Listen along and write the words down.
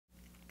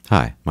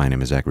Hi, my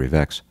name is Zachary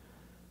Vex,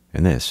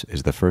 and this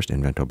is the first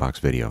Invento Box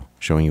video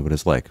showing you what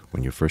it's like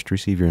when you first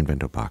receive your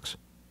Invento Box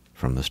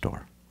from the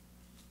store.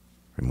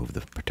 Remove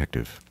the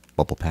protective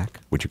bubble pack,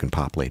 which you can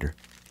pop later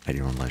at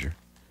your own leisure.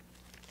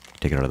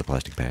 Take it out of the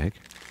plastic bag,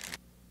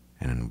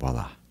 and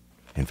voila,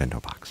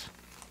 Invento Box.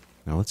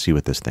 Now let's see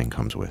what this thing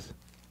comes with.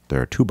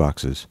 There are 2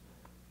 boxes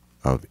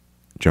of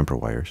jumper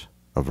wires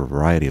of a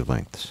variety of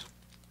lengths.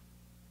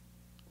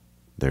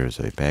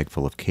 There's a bag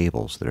full of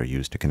cables that are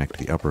used to connect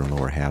the upper and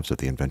lower halves of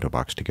the Invento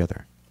Box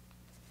together.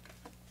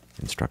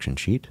 Instruction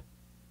sheet,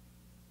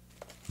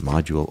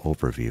 module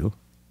overview,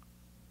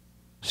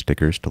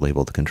 stickers to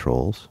label the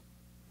controls,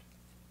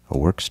 a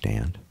work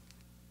stand,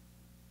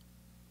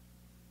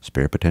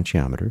 spare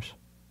potentiometers,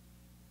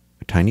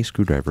 a tiny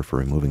screwdriver for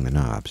removing the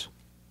knobs,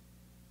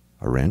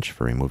 a wrench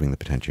for removing the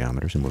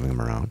potentiometers and moving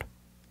them around,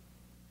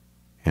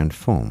 and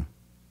foam,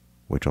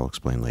 which I'll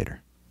explain later.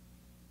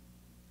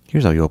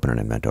 Here's how you open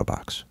an Invento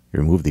Box. You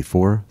remove the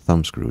 4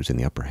 thumb screws in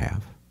the upper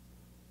half.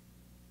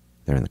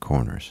 They're in the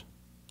corners.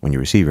 When you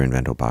receive your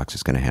Invento Box,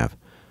 it's going to have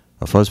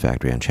a fuzz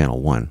factory on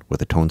channel 1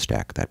 with a tone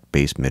stack. That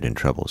bass, mid, and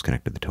treble is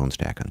connected to the tone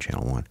stack on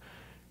channel 1.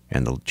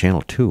 And the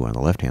channel 2 on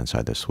the left-hand side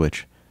of the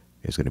switch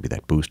is going to be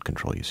that boost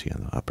control you see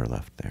on the upper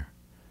left there.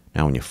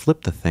 Now when you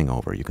flip the thing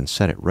over, you can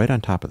set it right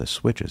on top of the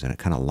switches, and it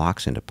kind of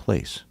locks into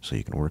place so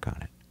you can work on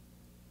it.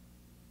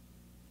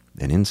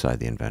 Then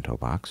inside the Invento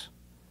Box,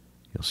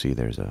 you'll see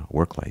there's a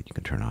work light you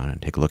can turn on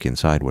and take a look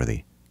inside where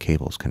the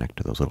cables connect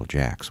to those little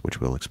jacks, which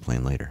we'll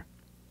explain later.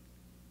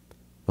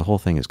 The whole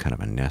thing is kind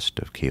of a nest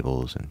of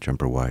cables and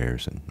jumper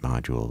wires and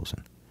modules,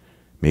 and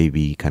may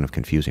be kind of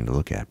confusing to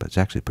look at, but it's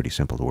actually pretty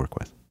simple to work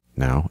with.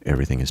 Now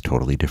everything is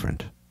totally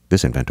different.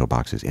 This Invento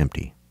Box is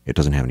empty. It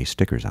doesn't have any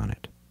stickers on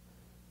it.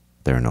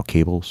 There are no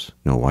cables,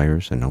 no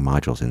wires, and no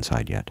modules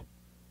inside yet.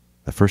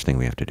 The first thing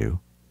we have to do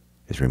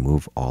is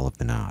remove all of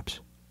the knobs.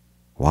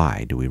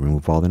 Why do we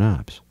remove all the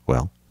knobs?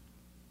 Well,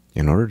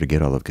 in order to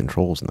get all the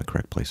controls in the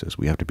correct places,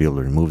 we have to be able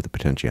to remove the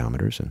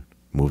potentiometers and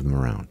move them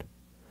around.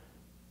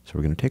 So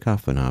we're going to take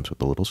off the knobs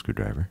with a little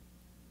screwdriver.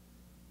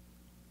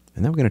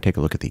 And then we're going to take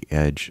a look at the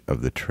edge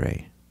of the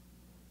tray.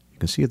 You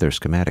can see there's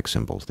schematic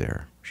symbols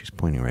there. She's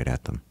pointing right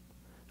at them.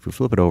 If we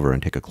flip it over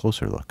and take a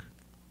closer look,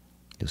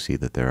 you'll see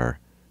that there are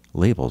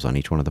labels on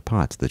each one of the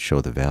pots that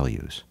show the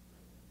values.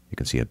 You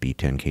can see a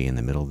B10K in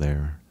the middle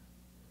there.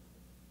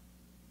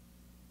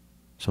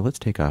 So let's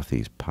take off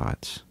these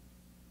pots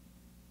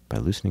by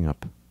loosening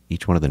up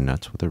each one of the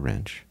nuts with a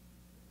wrench.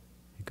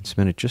 You can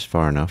spin it just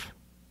far enough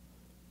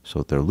so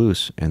that they're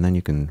loose, and then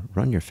you can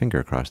run your finger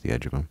across the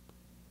edge of them,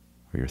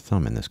 or your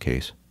thumb in this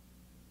case,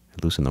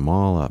 and loosen them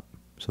all up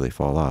so they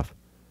fall off.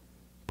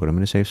 Put them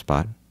in a safe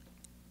spot.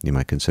 You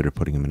might consider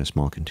putting them in a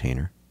small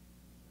container.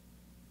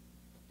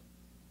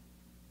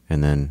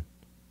 And then,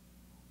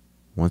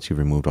 once you've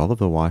removed all of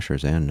the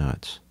washers and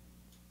nuts,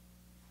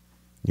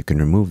 you can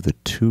remove the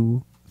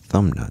 2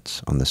 thumb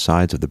nuts on the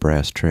sides of the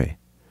brass tray.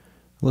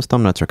 Those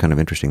thumb nuts are kind of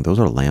interesting. Those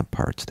are lamp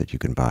parts that you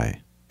can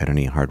buy at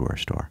any hardware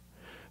store.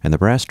 And the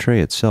brass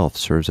tray itself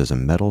serves as a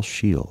metal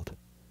shield,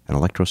 an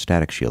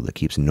electrostatic shield that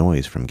keeps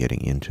noise from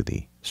getting into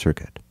the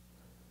circuit,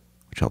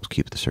 which helps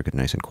keep the circuit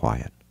nice and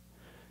quiet.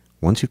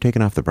 Once you've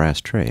taken off the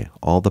brass tray,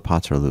 all the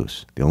pots are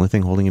loose. The only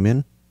thing holding them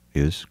in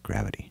is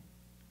gravity.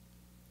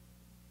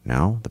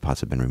 Now the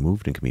pots have been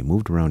removed and can be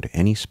moved around to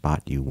any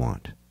spot you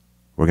want.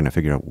 We're going to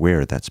figure out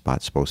where that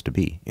spot's supposed to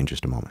be in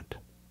just a moment.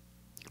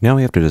 Now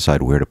we have to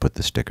decide where to put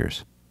the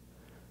stickers.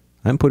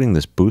 I'm putting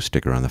this boost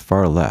sticker on the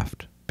far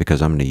left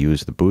because I'm going to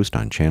use the boost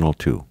on channel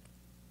 2.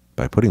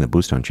 By putting the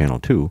boost on channel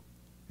 2,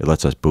 it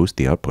lets us boost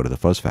the output of the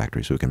fuzz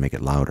factory so we can make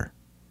it louder.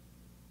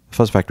 The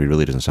fuzz factory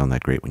really doesn't sound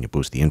that great when you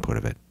boost the input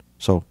of it,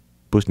 so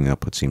boosting the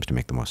output seems to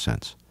make the most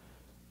sense.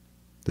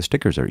 The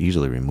stickers are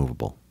easily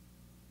removable.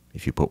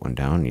 If you put one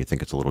down and you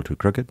think it's a little too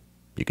crooked,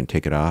 you can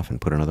take it off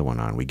and put another one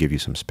on. We give you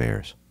some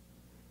spares.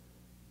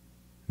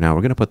 Now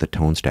we're going to put the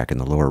tone stack in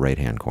the lower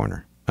right-hand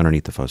corner,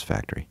 underneath the fuzz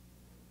factory.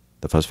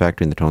 The fuzz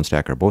factory and the tone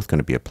stack are both going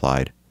to be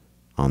applied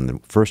on the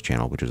first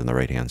channel, which is on the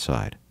right-hand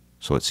side.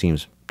 So it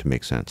seems to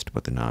make sense to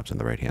put the knobs on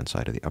the right-hand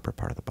side of the upper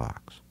part of the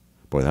box.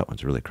 Boy, that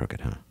one's really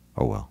crooked, huh?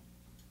 Oh well.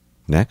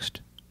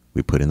 Next,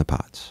 we put in the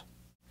pots.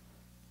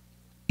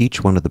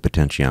 Each one of the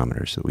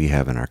potentiometers that we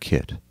have in our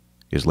kit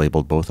is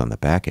labeled both on the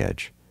back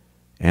edge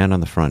and on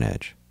the front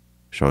edge,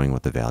 showing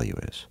what the value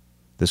is.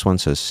 This one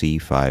says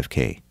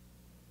C5K.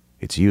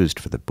 It's used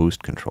for the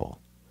boost control.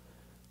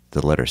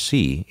 The letter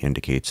C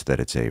indicates that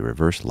it's a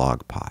reverse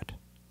log pot.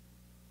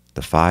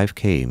 The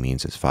 5K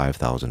means it's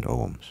 5,000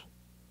 ohms.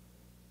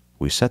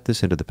 We set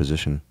this into the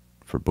position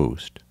for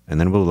boost, and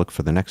then we'll look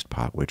for the next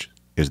pot, which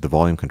is the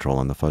volume control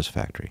on the fuzz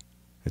factory.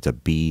 It's a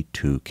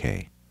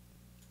B2K.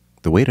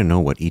 The way to know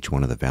what each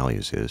one of the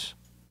values is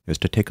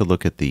to take a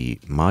look at the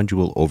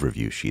module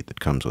overview sheet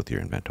that comes with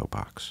your Invento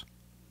Box.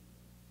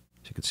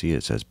 As you can see,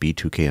 it says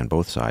B2K on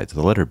both sides.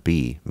 The letter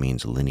B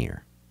means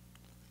linear.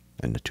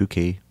 And the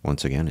 2K,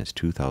 once again, is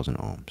 2,000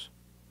 ohms.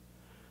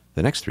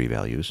 The next 3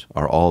 values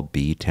are all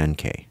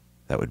B10K.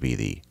 That would be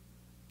the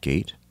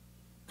gate,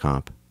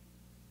 comp,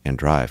 and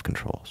drive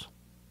controls.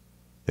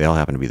 They all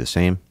happen to be the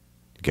same.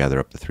 Gather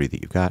up the 3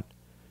 that you've got,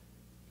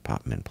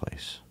 pop them in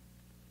place.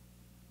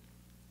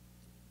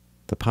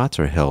 The pots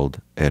are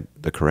held at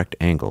the correct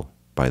angle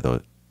by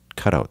the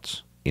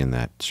cutouts in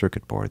that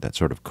circuit board, that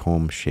sort of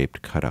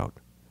comb-shaped cutout.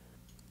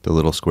 The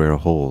little square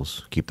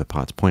holes keep the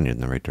pots pointed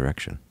in the right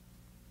direction.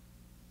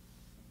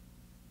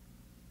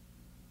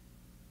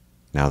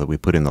 Now that we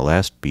put in the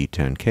last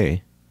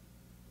B10K,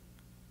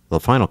 the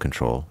final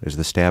control is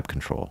the stab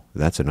control.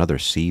 That's another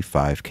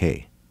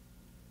C5K.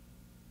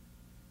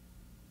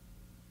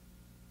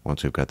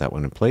 Once we've got that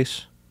one in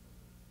place,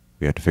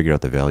 we have to figure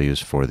out the values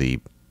for the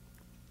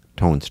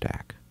tone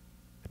stack.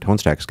 The tone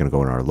stack is going to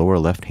go in our lower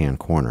left-hand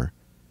corner.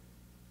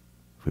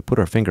 If we put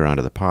our finger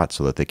onto the pot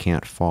so that they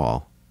can't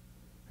fall,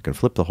 I can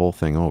flip the whole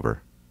thing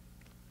over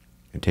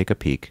and take a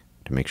peek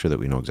to make sure that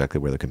we know exactly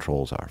where the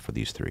controls are for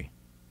these 3.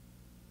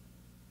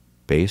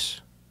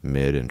 Bass,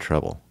 mid, and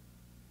treble.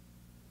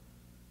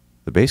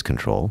 The bass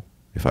control,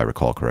 if I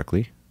recall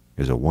correctly,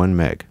 is a 1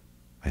 meg.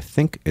 I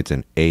think it's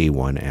an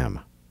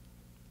A1M.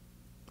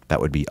 That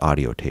would be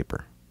audio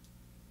taper.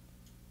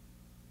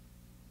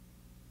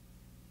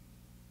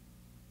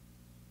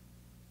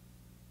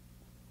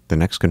 The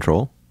next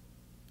control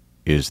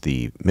is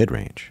the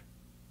mid-range.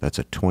 That's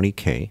a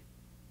 20K,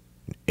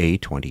 an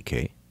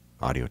A20K,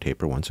 audio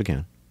taper once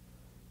again.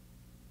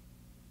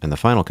 And the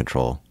final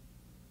control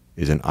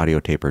is an audio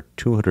taper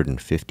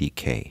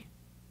 250K.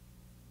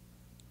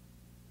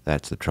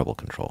 That's the treble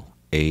control,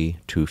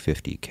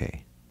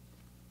 A250K.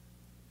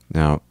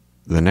 Now,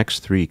 the next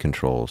 3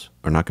 controls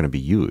are not going to be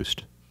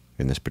used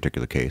in this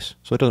particular case,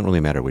 so it doesn't really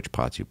matter which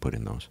pots you put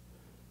in those.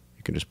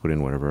 You can just put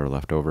in whatever are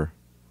left over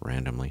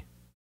randomly.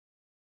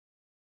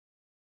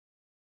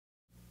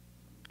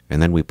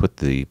 And then we put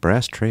the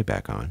brass tray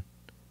back on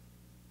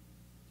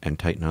and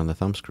tighten on the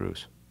thumb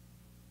screws.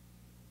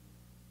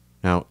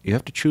 Now, you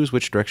have to choose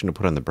which direction to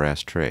put on the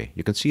brass tray.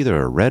 You can see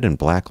there are red and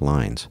black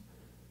lines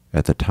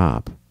at the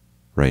top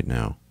right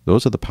now.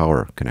 Those are the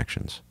power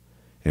connections.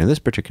 And in this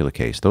particular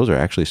case, those are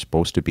actually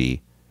supposed to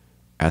be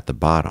at the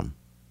bottom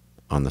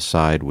on the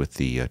side with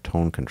the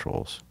tone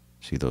controls.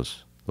 See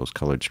those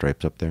colored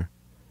stripes up there?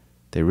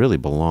 They really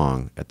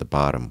belong at the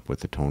bottom with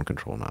the tone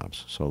control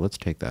knobs. So let's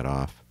take that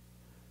off,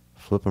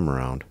 flip them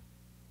around,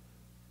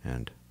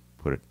 and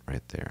put it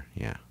right there.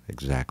 Yeah,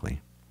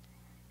 exactly.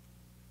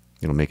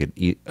 It'll make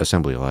it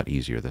assembly a lot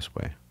easier this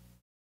way.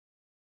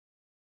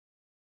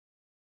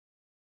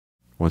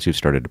 Once you've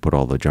started to put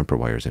all the jumper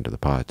wires into the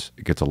pots,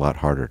 it gets a lot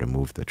harder to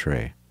move the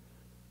tray.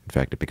 In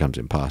fact, it becomes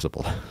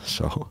impossible.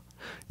 So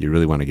you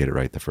really want to get it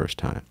right the first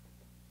time.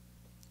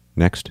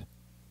 Next,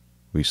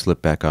 we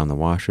slip back on the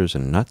washers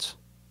and nuts,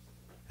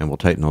 and we'll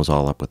tighten those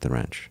all up with the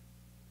wrench.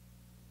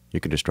 You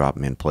can just drop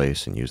them in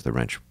place and use the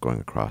wrench going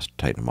across to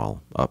tighten them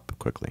all up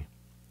quickly.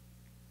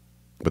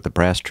 With the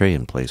brass tray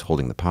in place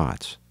holding the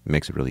pots, it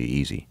makes it really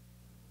easy.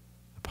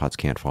 The pots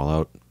can't fall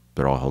out.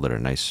 They're all held at a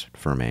nice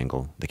firm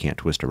angle. They can't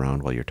twist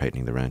around while you're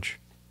tightening the wrench.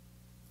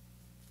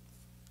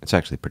 It's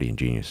actually a pretty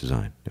ingenious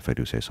design, if I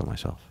do say so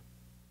myself.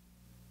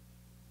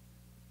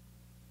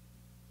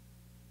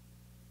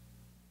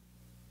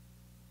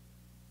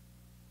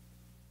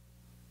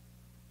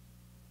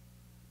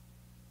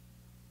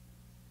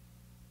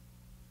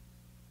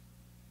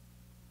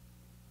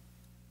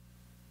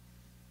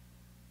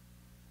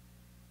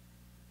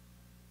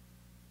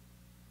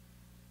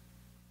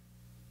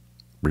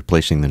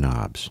 Replacing the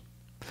knobs.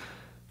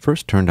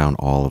 First, turn down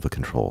all of the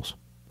controls,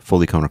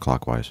 fully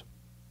counterclockwise,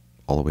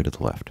 all the way to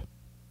the left.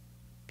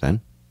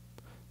 Then,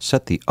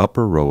 set the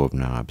upper row of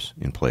knobs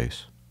in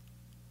place.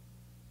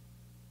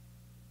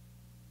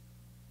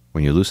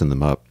 When you loosen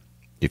them up,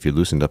 if you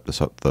loosened up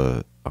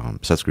the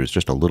set screws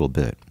just a little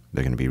bit,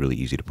 they're going to be really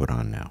easy to put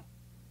on now.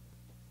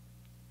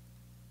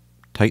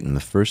 Tighten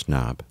the first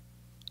knob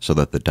so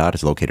that the dot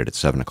is located at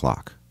 7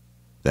 o'clock.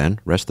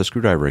 Then, rest the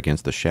screwdriver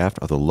against the shaft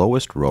of the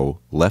lowest row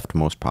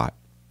leftmost pot,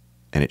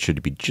 and it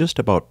should be just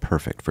about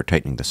perfect for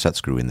tightening the set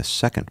screw in the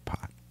second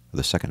pot, or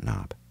the second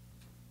knob.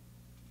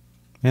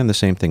 And the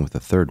same thing with the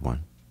third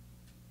one.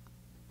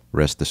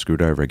 Rest the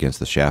screwdriver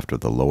against the shaft of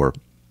the lower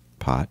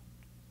pot,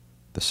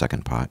 the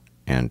second pot,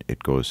 and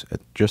it goes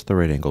at just the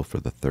right angle for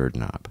the third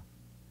knob.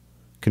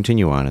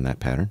 Continue on in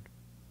that pattern,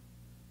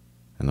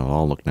 and they'll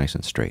all look nice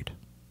and straight.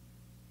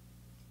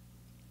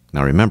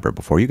 Now remember,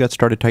 before you get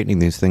started tightening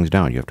these things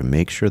down, you have to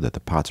make sure that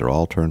the pots are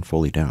all turned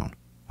fully down.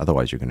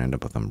 Otherwise, you're going to end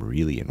up with them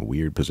really in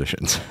weird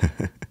positions.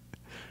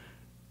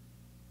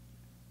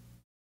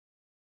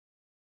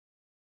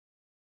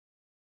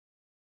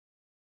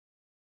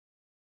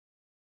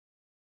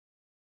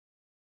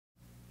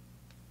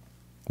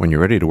 When you're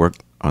ready to work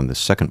on the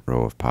second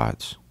row of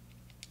pots,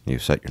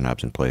 you've set your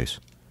knobs in place,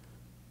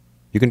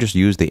 you can just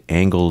use the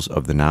angles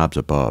of the knobs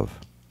above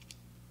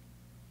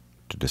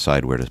to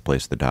decide where to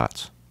place the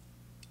dots.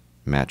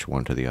 Match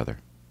one to the other.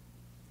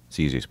 It's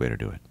the easiest way to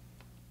do it.